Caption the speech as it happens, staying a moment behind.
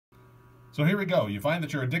So here we go. You find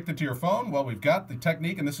that you're addicted to your phone? Well, we've got the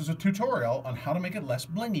technique, and this is a tutorial on how to make it less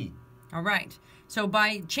blingy. All right. So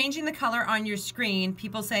by changing the color on your screen,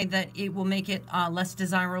 people say that it will make it less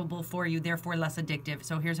desirable for you, therefore less addictive.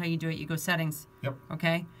 So here's how you do it. You go settings. Yep.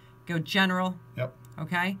 Okay. Go general. Yep.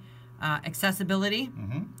 Okay. Accessibility.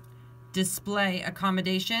 Mm-hmm. Display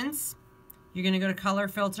accommodations. You're going to go to color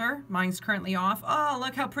filter. Mine's currently off. Oh,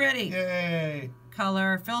 look how pretty. Yay.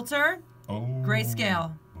 Color filter. Oh.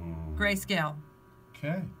 Grayscale. Ooh. Grayscale.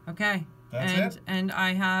 Okay. Okay. That's it? And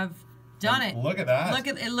I have done it. Look at that. Look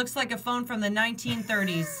at it. Looks like a phone from the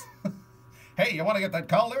 1930s. Hey, you want to get that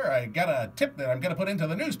color? I got a tip that I'm going to put into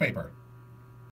the newspaper.